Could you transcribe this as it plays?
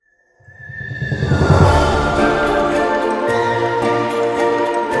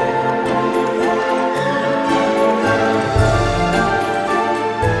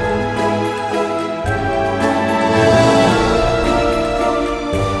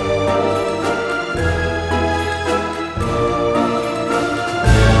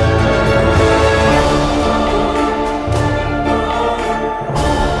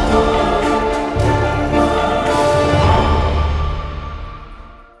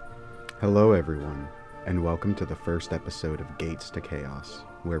Hello everyone, and welcome to the first episode of Gates to Chaos,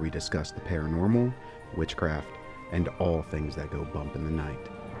 where we discuss the paranormal, witchcraft, and all things that go bump in the night.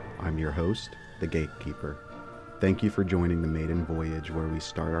 I'm your host, the Gatekeeper. Thank you for joining the maiden voyage where we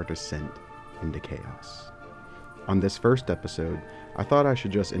start our descent into chaos. On this first episode, I thought I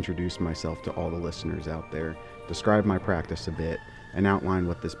should just introduce myself to all the listeners out there, describe my practice a bit, and outline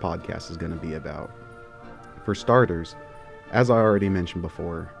what this podcast is going to be about. For starters, as I already mentioned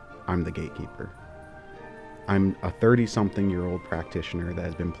before, I'm the Gatekeeper. I'm a 30-something-year-old practitioner that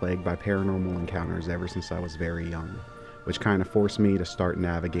has been plagued by paranormal encounters ever since I was very young, which kind of forced me to start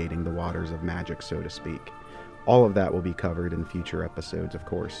navigating the waters of magic, so to speak. All of that will be covered in future episodes, of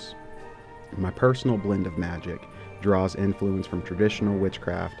course. My personal blend of magic draws influence from traditional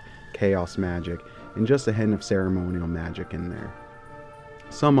witchcraft, chaos magic, and just a hint of ceremonial magic in there.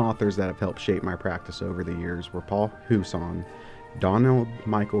 Some authors that have helped shape my practice over the years were Paul Husson, Donald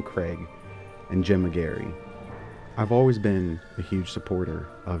Michael Craig, and Jim McGarry. I've always been a huge supporter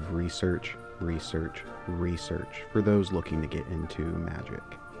of research for those looking to get into magic.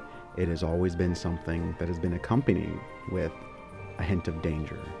 It has always been something that has been accompanied with a hint of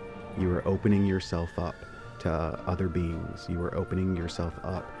danger. You are opening yourself up to other beings. You are opening yourself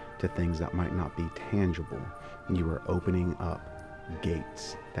up to things that might not be tangible. You are opening up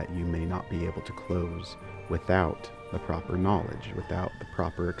gates that you may not be able to close without the proper knowledge, without the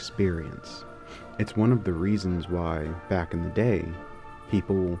proper experience. It's one of the reasons why back in the day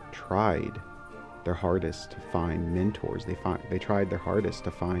people tried their hardest to find mentors. They tried their hardest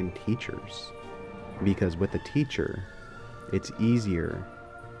to find teachers, because with a teacher it's easier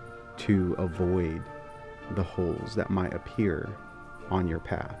to avoid the holes that might appear on your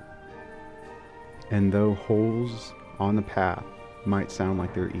path. And though holes on the path might sound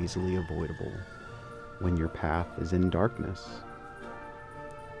like they're easily avoidable, when your path is in darkness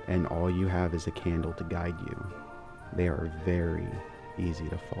and all you have is a candle to guide you, they are very easy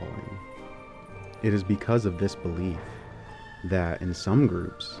to fall in. It is because of this belief that in some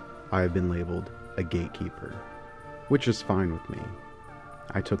groups I have been labeled a gatekeeper, which is fine with me.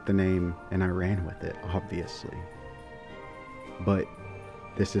 I took the name and I ran with it, obviously. But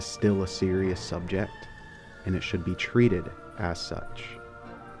this is still a serious subject, and it should be treated as such.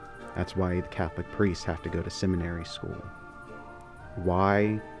 That's why the Catholic priests have to go to seminary school.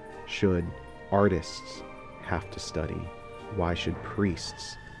 Why should artists have to study? Why should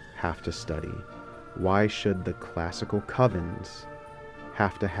priests have to study? Why should the classical covens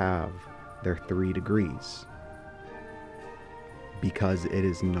have to have their 3 degrees? Because it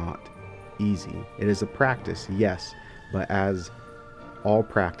is not easy. It is a practice, yes, but as all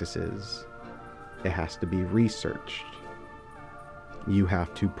practices, it has to be researched. You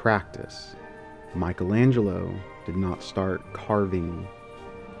have to practice. Michelangelo did not start carving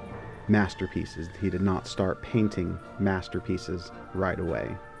masterpieces. He did not start painting masterpieces right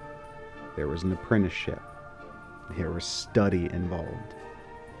away. There was an apprenticeship. There was study involved.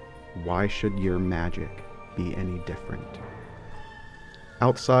 Why should your magic be any different?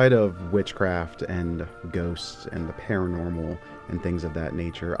 Outside of witchcraft and ghosts and the paranormal and things of that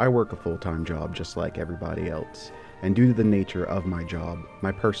nature, I work a full-time job just like everybody else. And due to the nature of my job,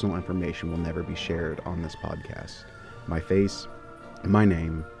 my personal information will never be shared on this podcast. My face, my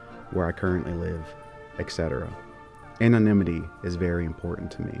name, where I currently live, etc. Anonymity is very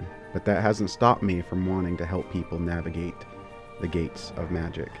important to me, but that hasn't stopped me from wanting to help people navigate the gates of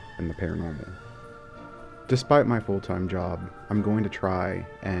magic and the paranormal. Despite my full-time job, I'm going to try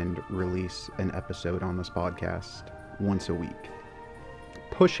and release an episode on this podcast once a week,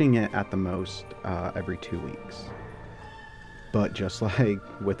 pushing it at the most every 2 weeks. But just like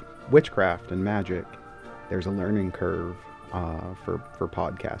with witchcraft and magic, there's a learning curve for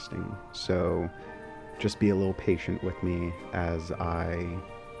podcasting. So just be a little patient with me as I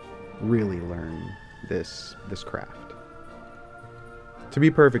really learn this craft. To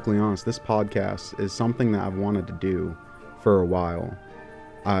be perfectly honest, this podcast is something that I've wanted to do for a while.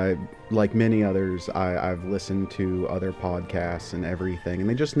 Like many others, I've listened to other podcasts and everything, and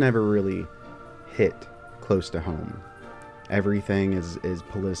they just never really hit close to home. Everything is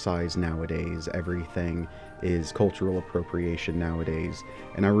politicized nowadays. Everything is cultural appropriation nowadays.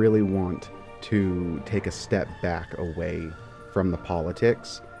 And I really want to take a step back away from the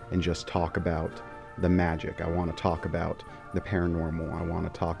politics and just talk about the magic. I want to talk about the paranormal. I want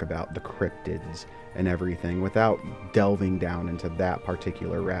to talk about the cryptids and everything without delving down into that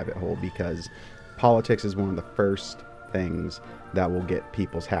particular rabbit hole, because politics is one of the first things that will get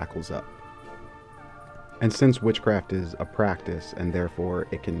people's hackles up. And since witchcraft is a practice and therefore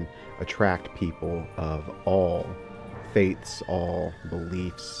it can attract people of all faiths, all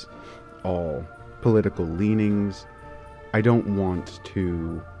beliefs, all political leanings. I don't want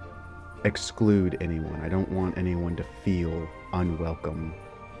to exclude anyone. I don't want anyone to feel unwelcome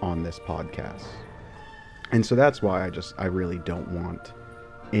on this podcast. And so that's why I really don't want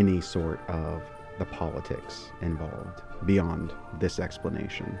any sort of the politics involved beyond this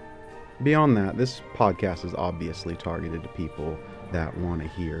explanation. Beyond that, this podcast is obviously targeted to people that want to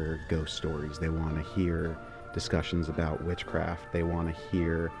hear ghost stories. They want to hear discussions about witchcraft. They want to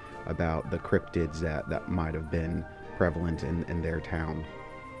hear about the cryptids that might have been prevalent in their town.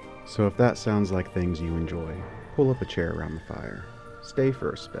 So if that sounds like things you enjoy, pull up a chair around the fire, stay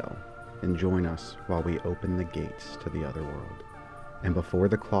for a spell, and join us while we open the gates to the other world. And before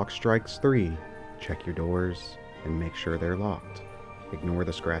the clock strikes 3, check your doors and make sure they're locked. Ignore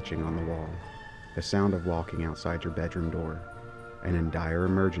the scratching on the wall, the sound of walking outside your bedroom door, and in dire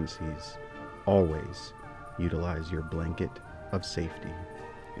emergencies, always utilize your blanket of safety.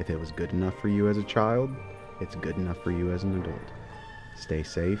 If it was good enough for you as a child, it's good enough for you as an adult. Stay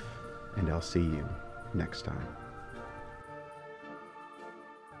safe, and I'll see you next time.